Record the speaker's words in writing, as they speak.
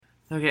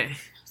Okay.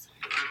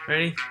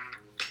 Ready?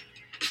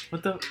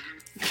 What the?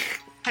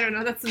 I don't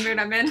know, that's the mood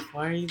I'm in.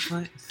 Why are you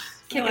playing?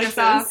 Kicking us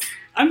off.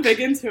 I'm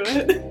big into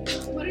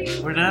it. What are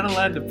you? We're not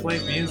allowed to play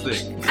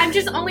music. I'm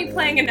just only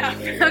playing enough,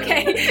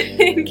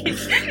 okay?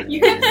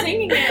 You kept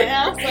singing it, and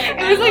I was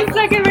like... It was like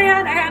stuck in my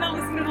head. I had to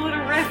listen to the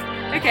little riff.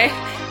 Okay.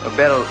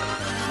 Bell,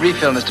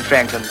 refill Mr.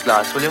 Franklin's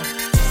glass, will you?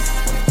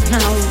 Now,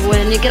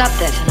 when you get up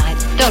there tonight,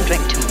 don't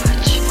drink too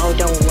much. Oh,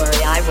 don't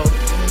worry, I won't.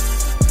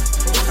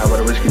 How about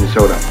a whiskey and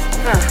soda?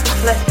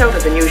 Less soda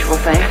than usual,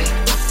 thanks.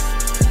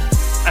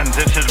 And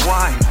this is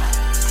wine.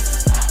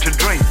 To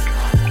drink.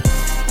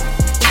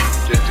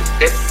 Just a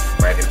sip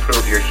might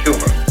improve your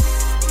humor.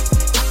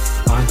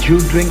 Aren't you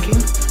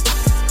drinking?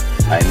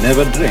 I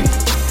never drink.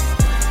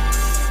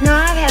 No,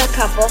 I've had a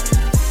couple.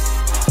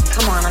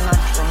 Come on, I'm not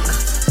drunk.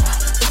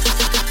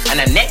 And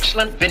an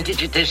excellent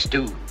vintage it is,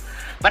 too.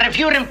 But if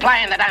you're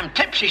implying that I'm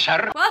tipsy,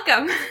 sir...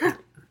 Welcome.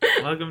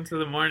 Welcome to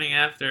the morning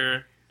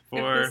after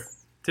for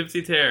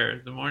Tipsy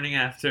Terror. The morning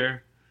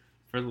after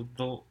for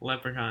the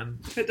Leprechaun.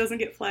 If it doesn't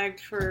get flagged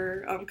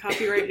for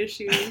copyright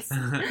issues,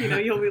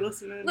 you'll be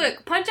listening.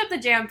 Look, Punch Up the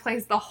Jam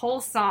plays the whole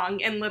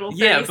song in little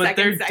 30 but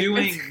they're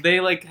segments.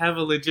 they have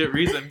a legit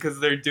reason because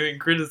they're doing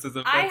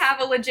criticism. I have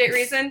a legit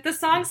reason. The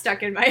song's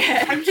stuck in my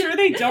head. I'm sure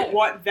they don't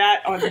want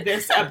that on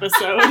this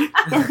episode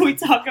where we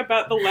talk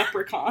about the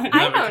Leprechaun.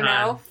 I don't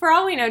know. For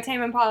all we know,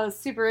 Tame Impala is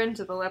super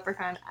into the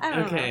Leprechaun. I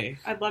don't know.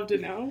 I'd love to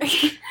know.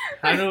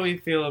 How do we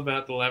feel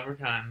about the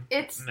Leprechaun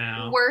It's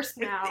now? worse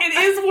now. It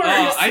is worse.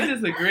 Oh, I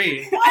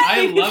disagree.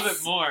 I love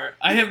it more.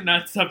 I have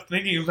not stopped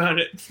thinking about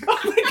it. Oh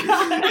my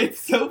god. It's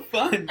so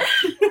fun.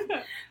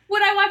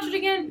 Would I watch it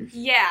again?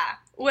 Yeah.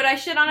 Would I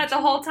shit on it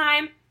the whole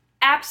time?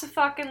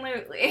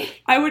 Abso-fucking-lutely.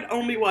 I would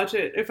only watch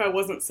it if I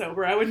wasn't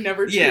sober. I would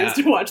never choose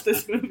to watch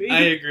this movie. I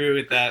agree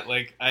with that.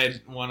 Like,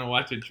 I'd want to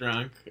watch it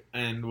drunk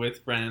and with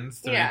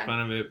friends to make fun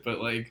of it, but,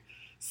 like,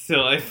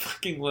 still, I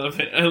fucking love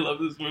it. I love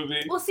this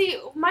movie. Well,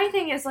 see, my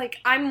thing is, like,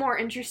 I'm more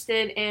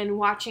interested in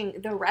watching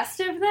the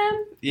rest of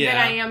them than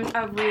I am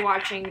of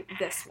rewatching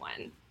this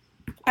one.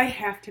 I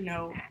have to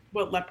know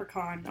what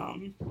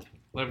Leprechaun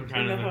Leprechaun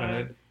in the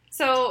Hood.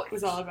 So,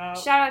 was all about.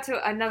 Shout out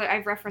to another,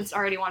 I've referenced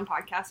already one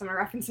podcast, I'm going to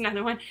reference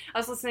another one. I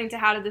was listening to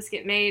How Did This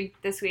Get Made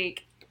this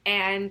week,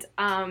 and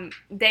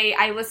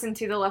I listened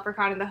to the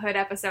Leprechaun in the Hood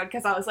episode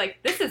because I was like,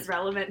 this is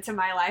relevant to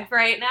my life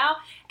right now,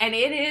 and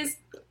it is,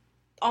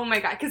 oh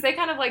my god, because they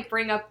kind of like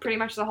bring up pretty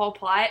much the whole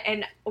plot,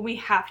 and we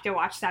have to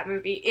watch that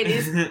movie. It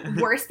is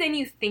worse than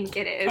you think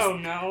it is. Oh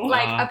no.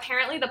 Like,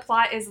 apparently the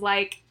plot is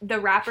like the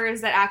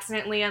rappers that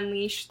accidentally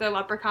unleash the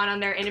Leprechaun on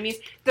their enemies.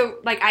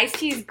 Like,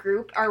 Ice-T's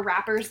group are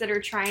rappers that are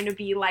trying to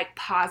be like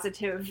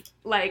positive,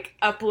 like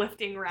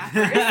uplifting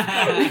rappers.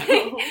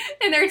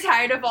 And they're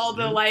tired of all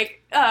the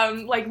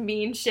like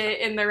mean shit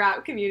in the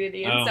rap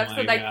community and stuff.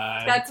 So like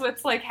that's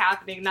what's like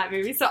happening in that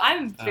movie. So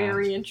I'm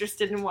very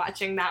interested in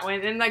watching that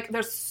one. And like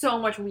there's so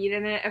much weed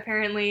in it,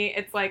 apparently.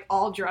 It's like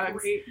all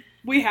drugs.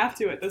 We have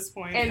to at this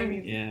point.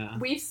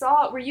 And we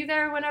saw, were you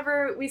there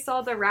whenever we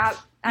saw the rap?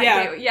 We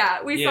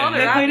saw the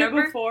rap played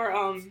number it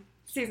before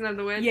Season of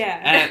the Witch. Yeah.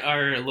 At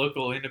our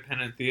local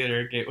independent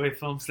theater, Gateway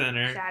Film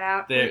Center. Shout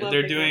out.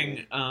 They're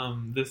doing,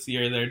 this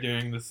year, they're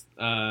doing this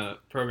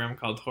program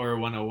called Horror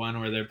 101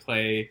 where they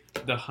play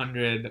the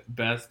 100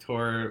 best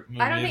horror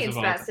movies. I don't think it's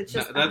best. It's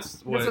just...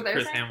 That's what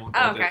Chris Hamill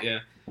called it, yeah.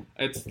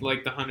 It's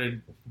like the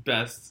 100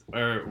 best,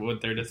 or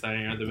what they're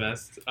deciding are the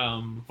best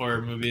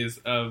horror movies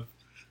of,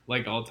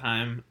 like, all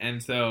time.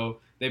 And so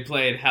they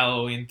played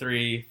Halloween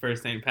 3 for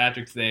St.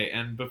 Patrick's Day,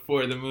 and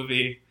before the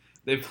movie,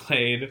 they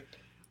played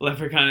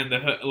Leprechaun in the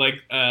Hood,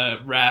 like a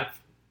rap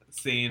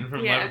scene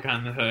from Leprechaun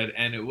in the Hood,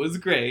 and it was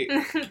great.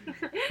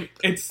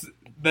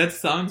 That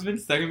song's been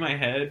stuck in my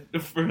head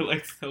for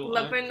like so long.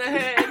 Lep in the Hood,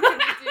 here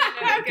to do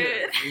no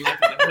good. Lep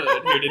in the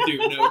Hood, here to do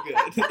no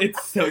good.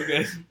 It's so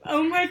good.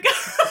 Oh my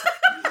god.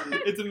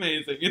 It's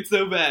amazing. It's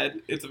so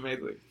bad. It's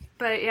amazing.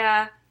 But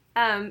yeah.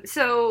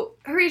 So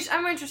Harish,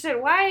 I'm interested.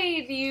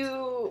 Why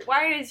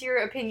is your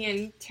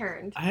opinion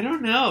turned? I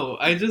don't know.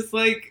 I just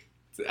like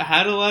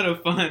had a lot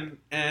of fun,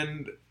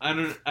 and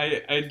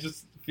I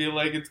just feel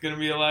like it's gonna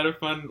be a lot of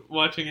fun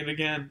watching it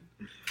again.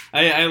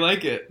 I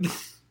like it.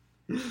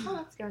 Oh,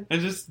 that's good. I've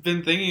just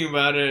been thinking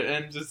about it,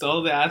 and just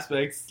all the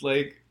aspects,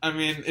 like, I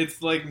mean,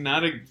 it's like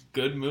not a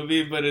good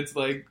movie, but it's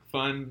like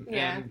fun.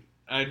 Yeah.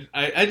 And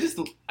I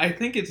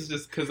think it's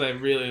just because I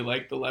really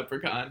like the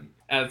Leprechaun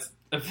as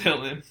a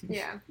villain.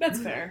 Yeah.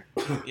 That's fair.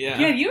 Yeah.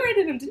 Yeah, you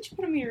rated him. Didn't you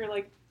put him in your,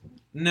 like...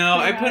 No,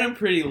 I put him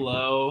pretty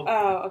low.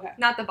 Oh, okay.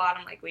 Not the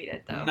bottom like we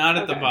did, though. Not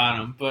at the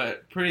bottom,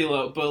 but pretty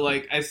low. But,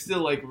 like, I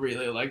still, like,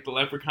 really like the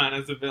Leprechaun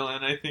as a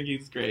villain. I think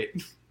he's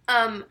great.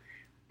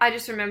 I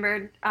just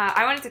remembered,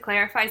 I wanted to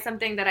clarify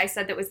something that I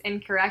said that was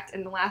incorrect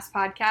in the last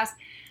podcast.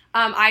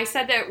 I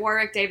said that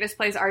Warwick Davis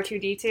plays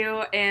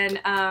R2-D2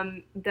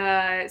 in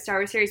the Star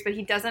Wars series, but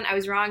he doesn't. I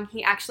was wrong.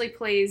 He actually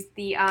plays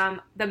the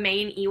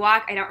main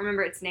Ewok. I don't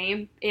remember its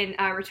name in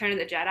Return of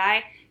the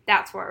Jedi.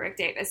 That's Warwick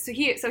Davis. So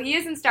he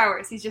is in Star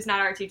Wars. He's just not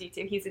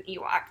R2-D2. He's an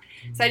Ewok.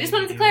 So I just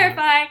wanted to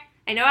clarify.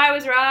 I know I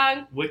was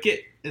wrong.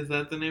 Wicket, is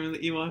that the name of the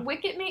Ewok?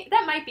 Wicket,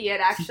 that might be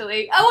it,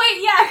 actually. Oh,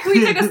 wait, yeah,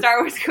 we took a Star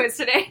Wars quiz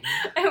today.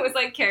 It was,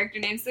 like, character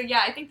names. So,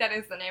 yeah, I think that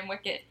is the name,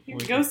 Wicket.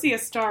 Go see a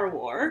Star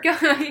War.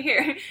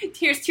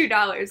 Here's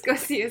 $2. Go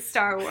see a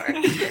Star War.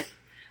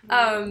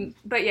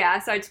 But, yeah,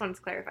 so I just wanted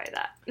to clarify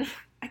that.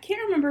 I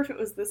can't remember if it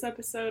was this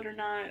episode or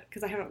not,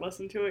 because I haven't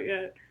listened to it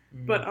yet.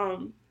 But,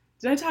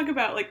 did I talk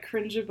about, like,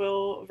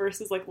 cringeable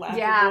versus, like,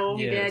 laughable? Yeah,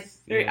 you did.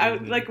 Yeah, I,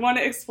 like, want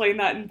to explain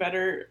that in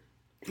better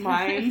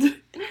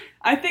mind.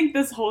 I think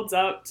this holds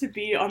up to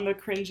be on the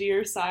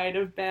cringier side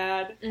of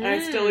bad. And I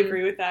still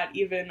agree with that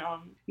even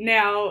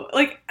now.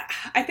 Like,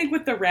 I think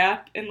with the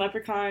rap in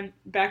Leprechaun,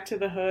 Back to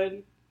the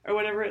Hood, or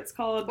whatever it's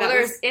called. Well,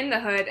 there's In the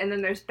Hood, and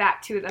then there's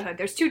Back to the Hood.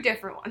 There's two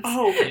different ones.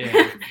 Oh,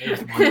 yeah,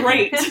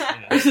 great.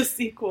 There's a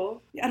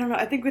sequel. I don't know,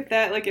 I think with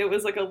that, like, it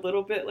was, like, a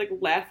little bit, like,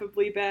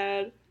 laughably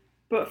bad.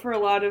 But for a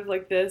lot of,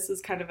 like, this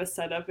is kind of a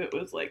setup. It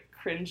was, like,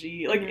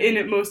 cringy. Like, in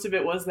it, most of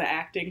it was the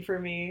acting for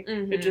me.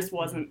 It just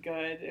wasn't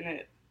good, and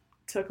it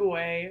took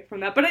away from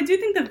that. But I do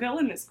think the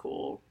villain is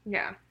cool.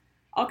 Yeah.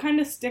 I'll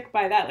kind of stick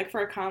by that. Like, for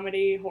a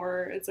comedy,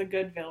 horror, it's a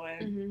good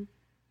villain.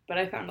 But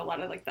I found a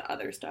lot of, like, the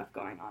other stuff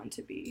going on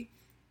to be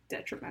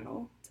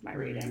detrimental to my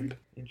rating.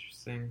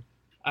 Interesting.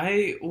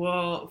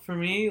 Well, for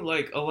me,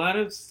 like, a lot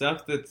of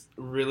stuff that's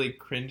really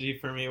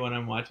cringy for me when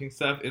I'm watching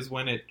stuff is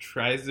when it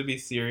tries to be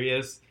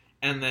serious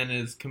and then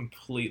is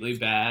completely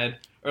bad,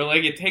 or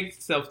like it takes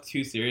itself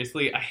too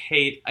seriously. I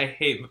hate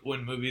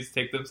when movies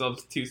take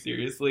themselves too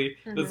seriously.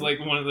 That's like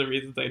one of the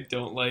reasons I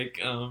don't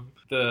like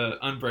the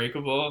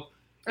Unbreakable,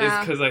 is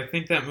because I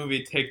think that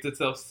movie takes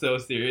itself so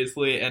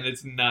seriously and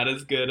it's not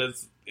as good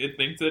as it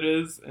thinks it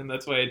is, and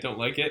that's why I don't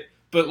like it.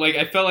 But like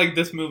I felt like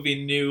this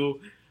movie knew,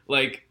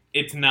 like,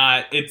 it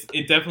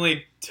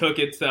definitely took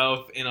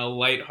itself in a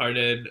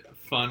lighthearted,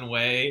 fun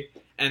way,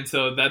 and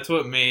so that's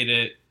what made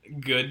it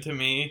good to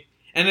me.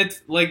 And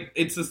it's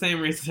the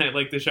same reason I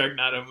like the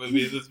Sharknado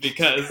movies, is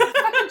because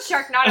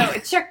Sharknado,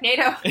 it's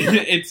Sharknado.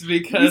 It's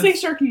because you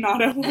say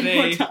Sharknado one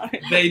more time.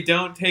 They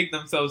don't take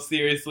themselves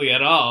seriously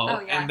at all,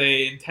 and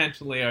they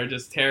intentionally are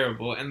just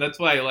terrible, and that's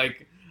why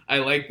I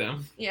like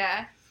them.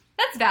 Yeah,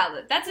 that's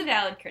valid. That's a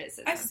valid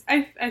criticism.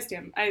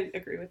 I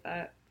agree with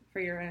that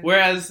for your end.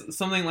 Whereas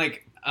something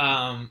like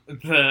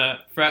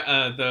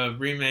the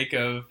remake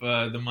of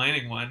the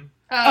mining one.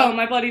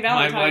 My Bloody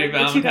Valentine,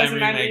 the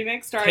 2009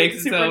 remake starring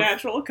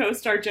Supernatural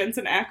co-star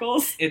Jensen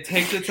Ackles. It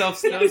takes itself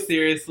so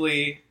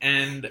seriously,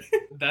 and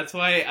that's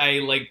why I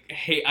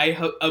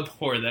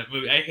abhor that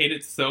movie. I hate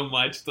it so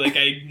much, like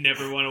I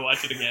never want to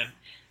watch it again.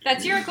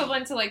 That's your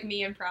equivalent to, like,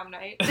 me and prom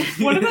night.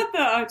 What about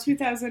the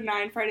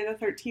 2009 Friday the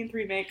 13th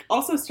remake,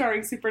 also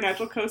starring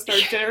Supernatural co-star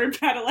Jared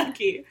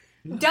Padalecki?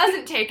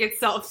 Doesn't take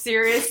itself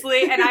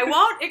seriously, and I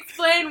won't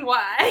explain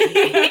why.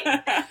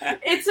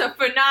 It's a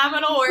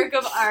phenomenal work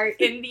of art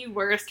in the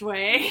worst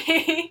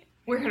way.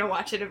 We're gonna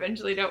watch it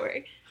eventually, don't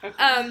worry.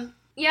 Okay.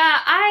 Yeah,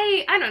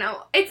 I don't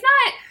know. It's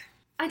not,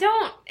 I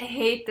don't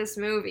hate this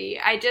movie.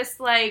 I just,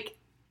 like,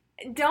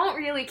 don't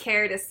really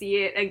care to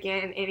see it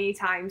again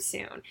anytime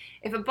soon.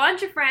 If a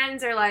bunch of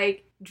friends are,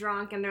 like,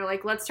 drunk and they're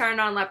like, let's turn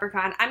on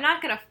Leprechaun, I'm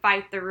not gonna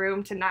fight the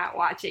room to not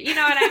watch it. You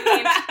know what I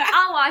mean?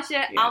 I'll watch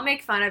it, I'll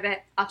make fun of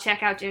it, I'll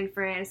check out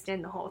Jennifer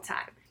Aniston the whole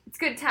time. It's a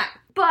good time.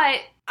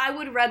 But I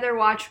would rather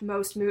watch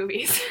most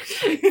movies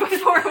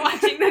before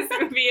watching this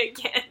movie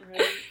again.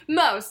 Right.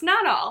 Most,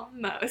 not all,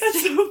 most.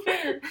 That's so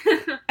fair.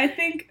 I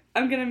think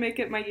I'm gonna make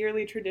it my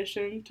yearly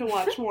tradition to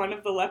watch one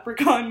of the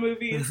Leprechaun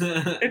movies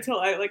until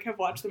I, like, have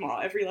watched them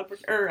all. Every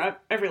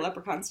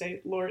Leprechaun's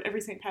Day, every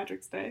St.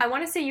 Patrick's Day. I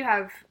want to say you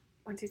have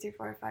 1, 2, 3,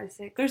 4, 5,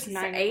 6. There's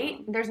 9.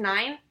 8. There's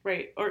 9.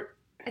 Right, or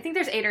I think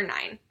there's 8 or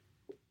 9.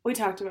 We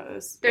talked about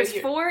this. There's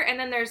 4, and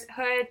then there's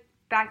Hood,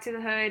 Back to the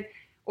Hood,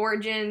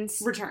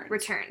 Origins,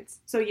 Returns.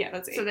 So yeah,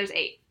 that's 8. So there's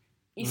 8.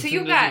 So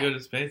you've got go to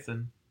space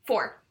then.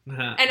 4.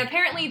 And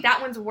apparently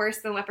that one's worse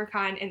than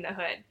Leprechaun in the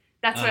Hood.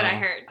 That's what I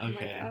heard.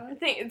 Okay. I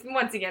think it's,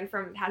 once again,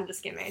 from How Did This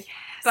Get Made? Yes.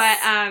 But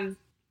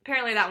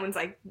apparently that one's,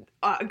 like,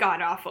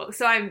 god awful.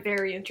 So I'm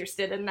very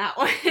interested in that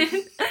one.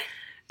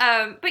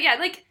 But yeah,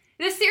 like,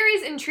 this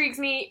series intrigues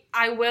me.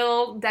 I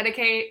will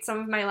dedicate some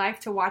of my life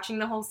to watching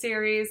the whole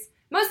series.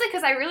 Mostly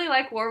because I really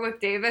like Warwick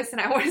Davis and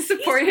I want to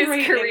support his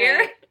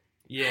career.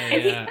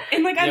 Yeah.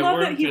 And like, I love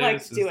that he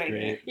likes doing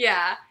it.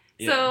 Yeah.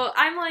 So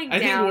I'm like, I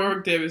think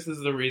Warwick Davis is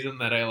the reason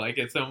that I like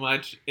it so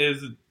much.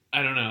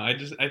 I don't know. I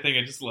think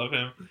I just love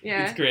him.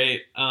 Yeah. It's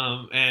great.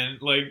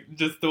 And like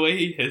just the way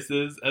he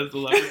hisses as the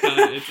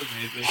Leprechaun, it's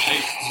amazing.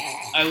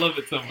 I love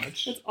it so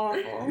much. It's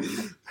awful.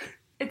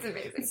 It's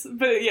amazing.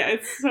 But yeah,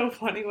 it's so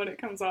funny when it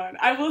comes on.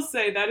 I will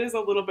say that is a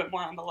little bit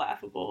more on the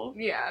laughable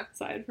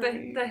side for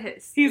me. The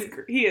hiss.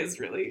 He is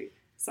really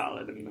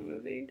solid in the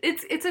movie.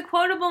 It's a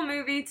quotable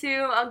movie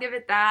too. I'll give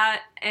it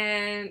that.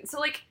 And so,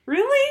 like,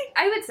 really,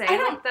 I would say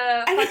like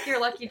the "fuck your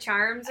Lucky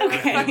Charms" or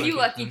 "fuck you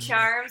Lucky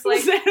Charms."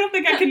 Like, I don't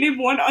think I can name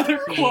one other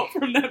quote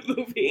from that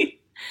movie.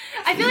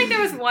 I feel like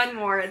there was one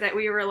more that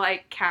we were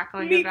like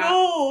cackling Me about.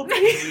 gold.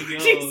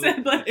 She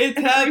said like it's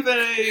happening.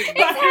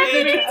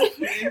 It's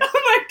happening.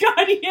 Oh my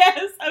god,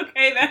 yes.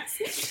 Okay, that's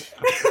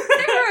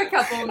There were a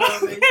couple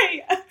moments.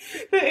 Okay.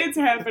 The it's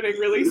happening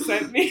really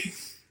sent me.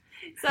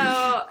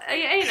 So,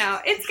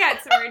 it's got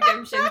some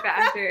redemption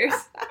factors.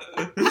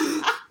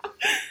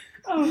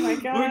 Oh my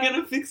god. We're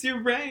gonna fix your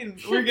brain.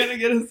 We're gonna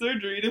get a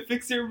surgery to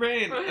fix your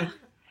brain.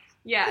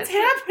 Yeah. It's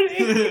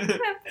happening.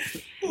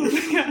 Oh my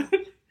god.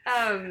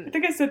 I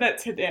think I said that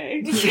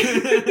today.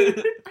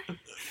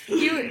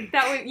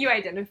 You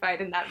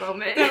identified in that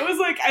moment. That was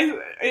like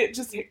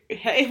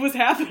it was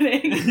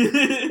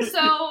happening.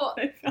 So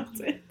I felt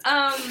it.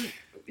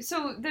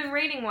 So the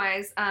rating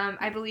wise,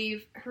 I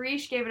believe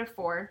Harish gave it a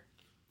 4.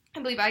 I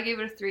believe I gave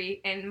it a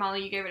 3, and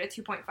Molly, you gave it a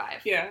 2.5.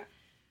 Yeah.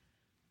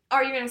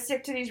 Are you going to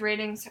stick to these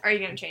ratings, or are you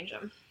going to change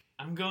them?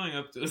 I'm going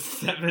up to a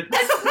 7.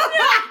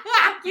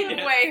 Fucking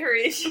way,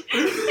 Harish.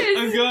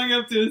 I'm going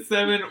up to a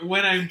 7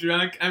 when I'm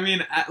drunk. I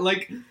mean,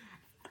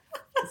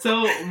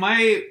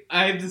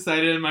 I've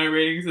decided my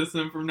rating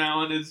system from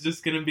now on is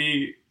just gonna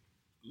be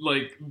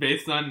like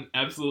based on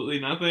absolutely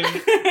nothing.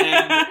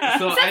 And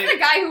so the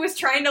guy who was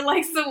trying to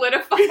like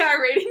solidify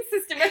our rating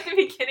system at the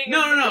beginning.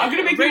 No. I'm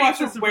gonna make you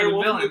watch a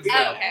werewolf movie.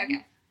 Oh,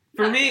 okay.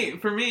 For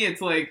me,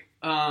 it's like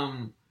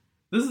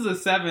this is a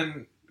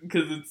 7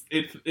 because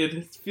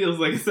it feels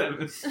like a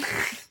 7.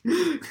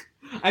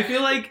 I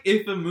feel like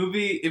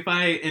if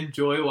I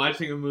enjoy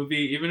watching a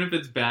movie, even if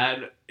it's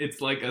bad, it's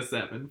like a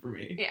 7 for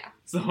me. Yeah.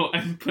 So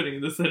I'm putting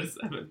this at a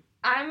 7.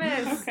 I'm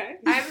gonna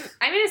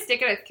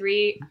stick at a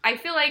 3. I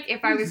feel like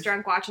if I was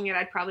drunk watching it,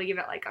 I'd probably give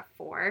it like a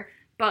 4.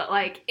 But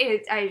like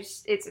it's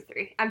a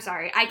 3. I'm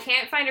sorry, I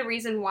can't find a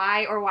reason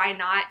why or why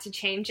not to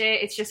change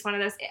it. It's just one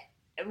of those,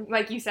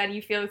 like you said,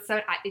 you feel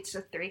so. It's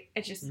a 3.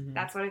 It's just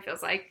that's what it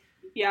feels like.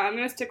 Yeah, I'm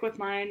going to stick with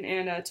mine,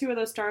 and 2 of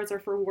those stars are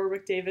for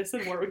Warwick Davis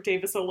and Warwick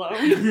Davis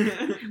alone.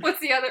 What's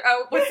the other?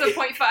 Oh, what's the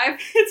 0.5?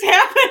 It's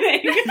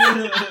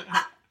happening!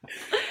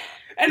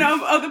 And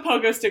of the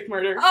pogo stick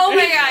murder. Oh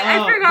my god,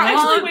 I forgot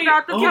all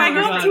about the Can I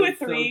go up to a it's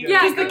so 3? good.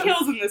 Yeah, Because the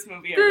kills in this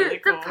movie are really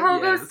cool. The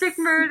pogo Yes. stick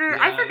murder.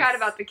 I Yes. forgot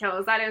about the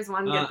kills. That is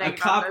one good thing A about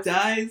cop this.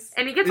 dies.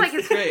 And he gets like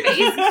his It's great.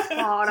 face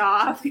clawed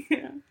off.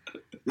 Yeah.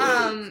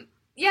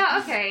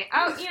 Yeah, okay.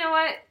 You know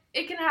what?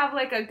 It can have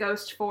like a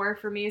ghost 4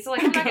 for me. So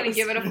like I'm not gonna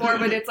give it a 4,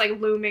 but it's like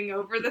looming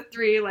over the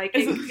 3. Like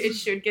it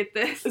should get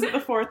this. Is it the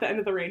 4 at the end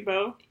of the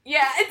rainbow?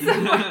 Yeah,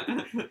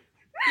 it's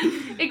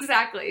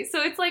exactly.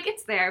 So it's like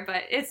it's there,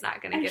 but it's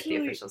not gonna get the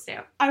official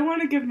stamp. I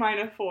want to give mine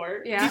a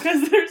 4. Yeah.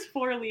 Because there's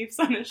 4 leaves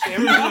on a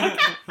shamrock.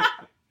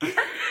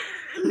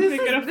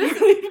 Make it a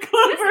 4-leaf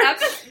clover.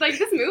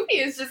 This movie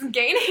is just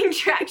gaining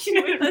traction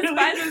with us Really?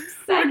 by the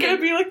We're second.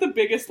 gonna be like the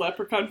biggest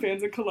Leprechaun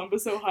fans in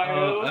Columbus,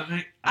 Ohio.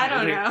 I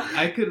don't know.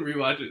 I could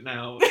rewatch it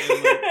now,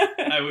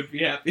 and I would be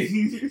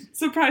happy.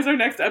 Surprise! Our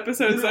next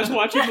episode is us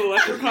watching the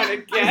Leprechaun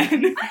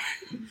again.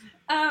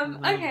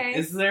 Okay.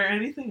 Is there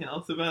anything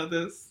else about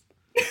this?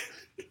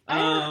 I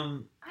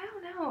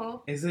don't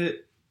know. Is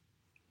it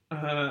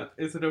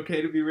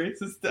okay to be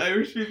racist to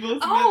Irish people?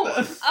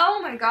 Oh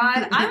my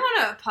god. I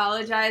want to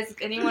apologize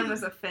if anyone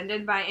was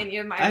offended by any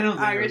of my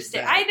Irish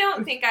statements.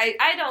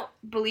 I don't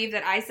believe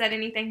that I said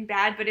anything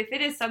bad, but if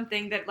it is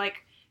something that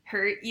like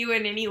hurt you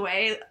in any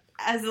way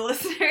as a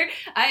listener,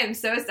 I am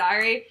so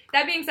sorry.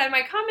 That being said,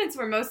 my comments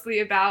were mostly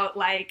about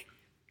like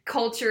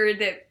culture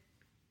that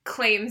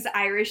claims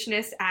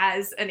Irishness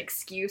as an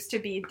excuse to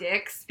be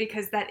dicks,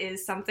 because that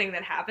is something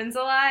that happens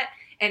a lot,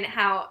 and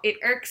how it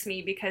irks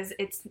me because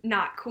it's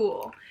not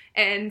cool.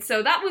 And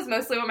so that was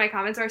mostly what my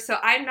comments are. So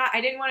I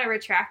didn't want to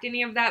retract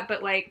any of that,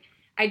 but like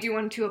I do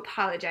want to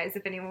apologize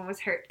if anyone was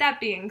hurt. That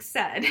being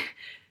said,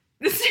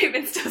 the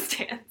statement still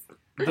stands.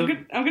 I'm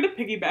gonna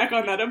piggyback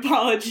on that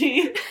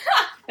apology,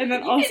 and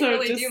then You also didn't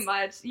really just do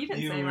much. You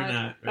didn't say much.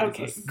 Not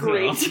okay, racist,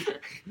 great. so.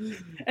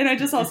 And I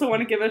just also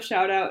want to give a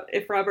shout out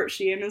if Robert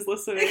Sheehan is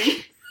listening.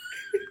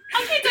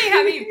 I can't tell you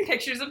how many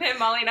pictures of him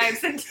Molly and I have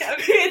sent him.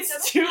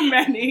 It's too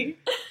many.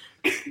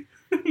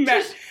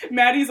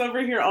 Maddie's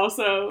over here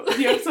also.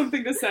 Do you have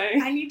something to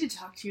say? I need to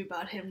talk to you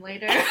about him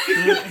later.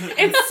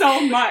 It's so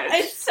much.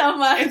 It's so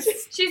much.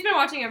 She's been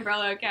watching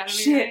Umbrella Academy.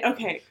 Shit. Right?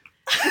 Okay.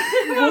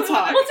 We'll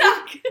talk.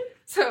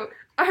 So,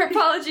 our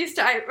apologies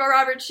to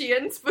Robert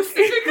Sheehan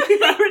specifically.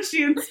 Robert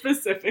Sheehan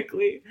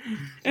specifically.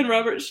 And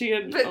Robert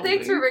Sheehan But only.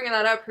 thanks for bringing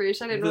that up,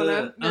 Harish. I didn't want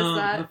to miss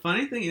that. The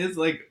funny thing is,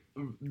 like,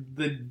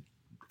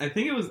 I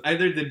think it was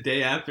either the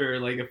day after or,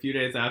 like, a few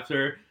days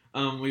after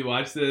we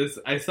watched this,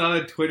 I saw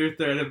a Twitter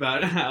thread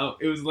about how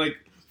it was, like,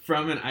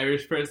 from an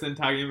Irish person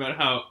talking about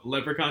how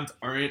leprechauns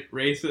aren't a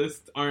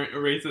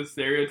racist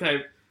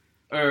stereotype.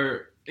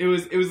 Or it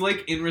was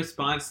like, in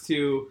response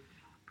to...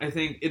 I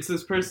think it's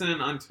this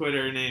person on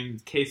Twitter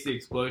named Casey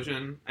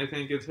Explosion, I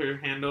think is her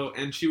handle,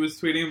 and she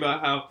was tweeting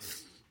about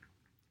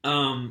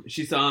how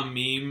she saw a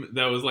meme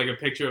that was like a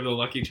picture of the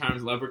Lucky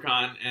Charms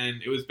leprechaun,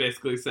 and it was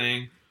basically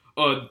saying,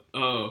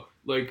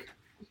 like,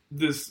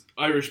 this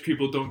Irish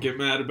people don't get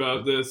mad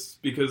about this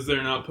because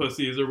they're not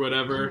pussies or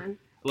whatever. Mm-hmm.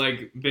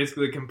 Like,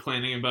 basically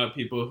complaining about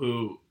people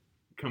who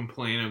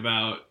complain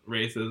about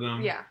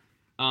racism. Yeah.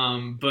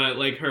 But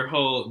like the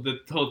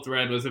whole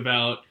thread was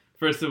about,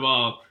 first of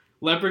all,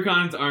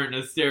 leprechauns aren't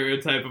a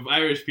stereotype of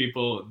Irish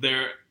people.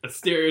 They're a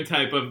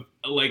stereotype of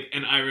like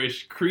an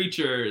Irish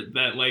creature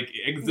that like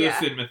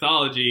exists in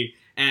mythology.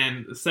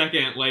 And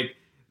second, like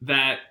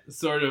that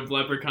sort of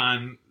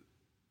leprechaun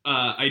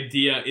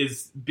idea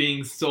is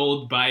being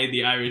sold by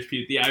the Irish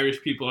people. The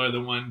Irish people are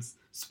the ones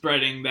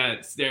spreading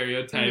that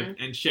stereotype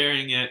and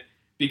sharing it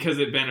because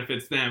it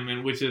benefits them,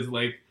 and which is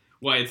like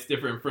why it's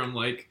different from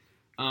like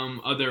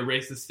other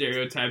racist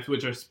stereotypes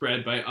which are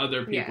spread by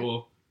other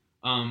people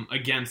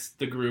against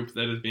the group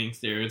that is being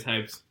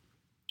stereotyped.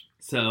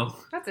 So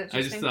that's interesting.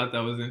 I just thought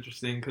that was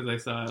interesting because I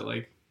saw it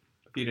like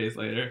a few days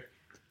later.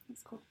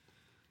 That's cool.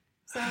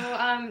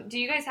 So, do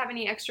you guys have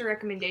any extra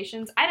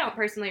recommendations? I don't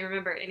personally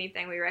remember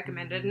anything we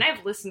recommended, and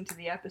I've listened to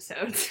the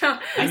episode, so...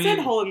 I said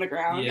Hole in the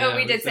Ground. Yeah,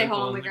 we did say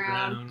Hole in the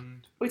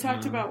Ground. We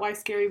talked about why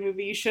Scary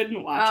Movie you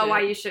shouldn't watch it. Oh,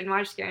 why you shouldn't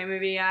watch Scary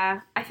Movie,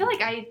 yeah. I feel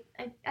like I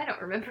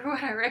don't remember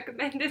what I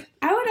recommended.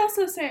 I would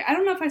also say, I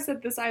don't know if I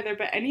said this either,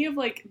 but any of,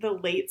 like, the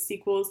late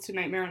sequels to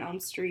Nightmare on Elm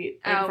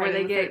Street. Oh, where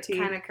they get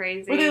kind of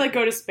crazy. Where they, like,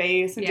 go to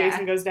space and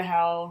Jason goes to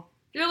hell.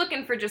 You're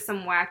looking for just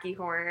some wacky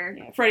horror.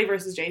 Yeah, Freddy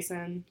vs.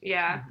 Jason.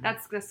 Yeah,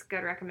 that's a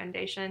good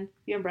recommendation.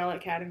 The Umbrella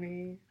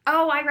Academy.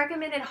 Oh, I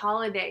recommended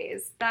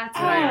Holidays. That's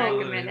what I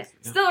recommended.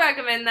 Yeah. Still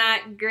recommend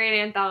that. Great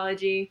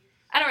anthology.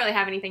 I don't really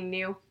have anything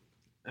new.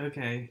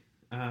 Okay.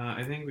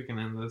 I think we can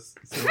end this.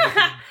 So we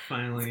can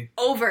finally...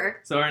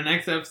 Over. So our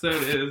next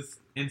episode is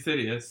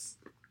Insidious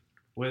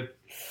with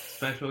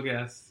special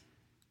guest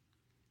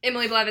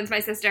Emily Blevins, my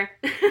sister.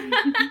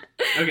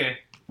 Okay.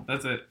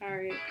 That's it. All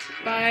right.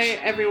 Bye,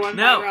 everyone.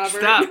 No, Bye,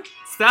 Robert.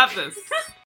 Stop this.